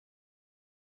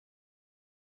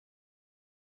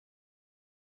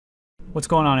What's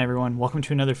going on, everyone? Welcome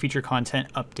to another feature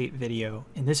content update video.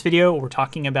 In this video, we're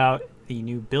talking about the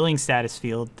new billing status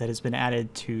field that has been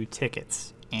added to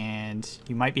tickets. And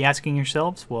you might be asking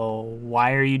yourselves, well,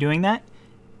 why are you doing that?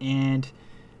 And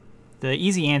the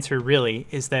easy answer really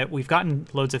is that we've gotten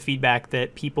loads of feedback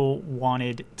that people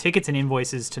wanted tickets and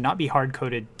invoices to not be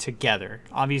hard-coded together.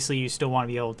 Obviously, you still want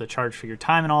to be able to charge for your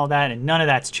time and all that, and none of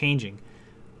that's changing.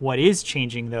 What is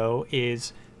changing, though,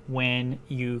 is when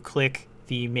you click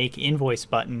the Make Invoice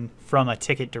button from a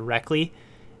ticket directly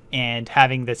and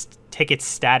having this ticket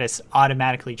status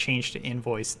automatically change to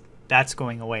invoice, that's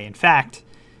going away. In fact,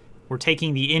 we're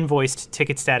taking the invoiced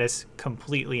ticket status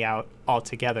completely out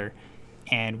altogether,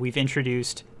 and we've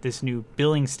introduced this new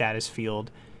billing status field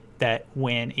that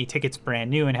when a ticket's brand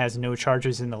new and has no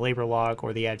charges in the labor log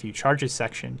or the add view charges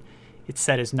section, it's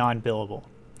set as non-billable.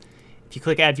 If you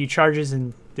click add view charges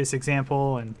in this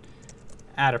example and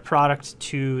add a product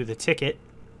to the ticket,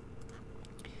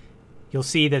 you'll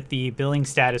see that the billing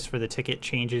status for the ticket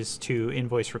changes to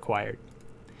Invoice Required.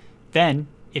 Then,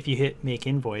 if you hit Make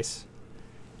Invoice,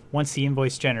 once the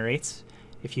invoice generates,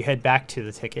 if you head back to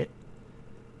the ticket,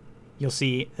 you'll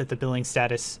see that the billing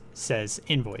status says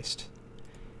Invoiced.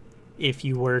 If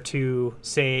you were to,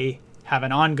 say, have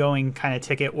an ongoing kind of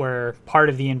ticket where part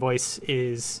of the invoice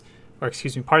is, or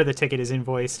excuse me, part of the ticket is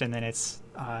invoiced and then it's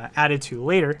added to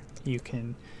later, you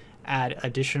can add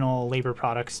additional labor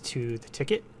products to the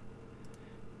ticket,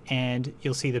 and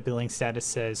you'll see the billing status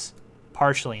says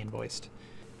partially invoiced.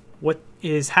 What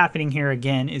is happening here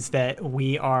again is that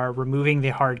we are removing the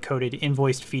hard-coded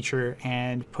invoiced feature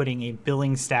and putting a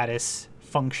billing status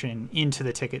function into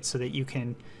the ticket so that you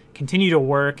can continue to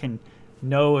work and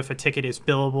know if a ticket is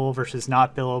billable versus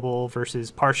not billable versus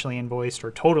partially invoiced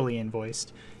or totally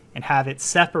invoiced, and have it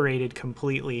separated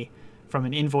completely from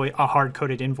an a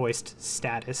hard-coded invoiced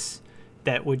status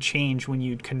that would change when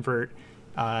you'd convert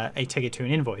a ticket to an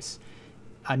invoice.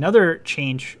 Another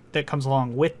change that comes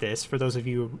along with this, for those of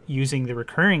you using the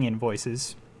recurring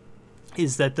invoices,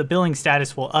 is that the billing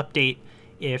status will update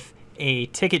if a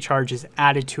ticket charge is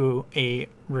added to a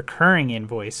recurring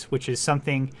invoice, which is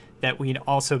something that we'd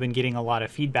also been getting a lot of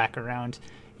feedback around.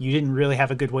 You didn't really have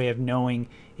a good way of knowing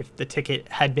if the ticket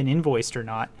had been invoiced or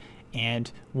not. And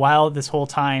while this whole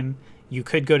time you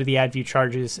could go to the add view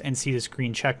charges and see this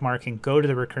green check mark and go to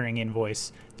the recurring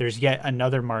invoice, there's yet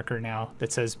another marker now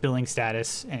that says billing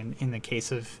status, and in the case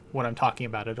of what I'm talking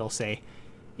about, it'll say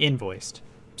invoiced.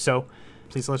 So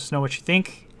please let us know what you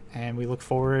think, and we look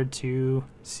forward to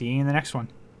seeing you in the next one.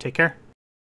 Take care.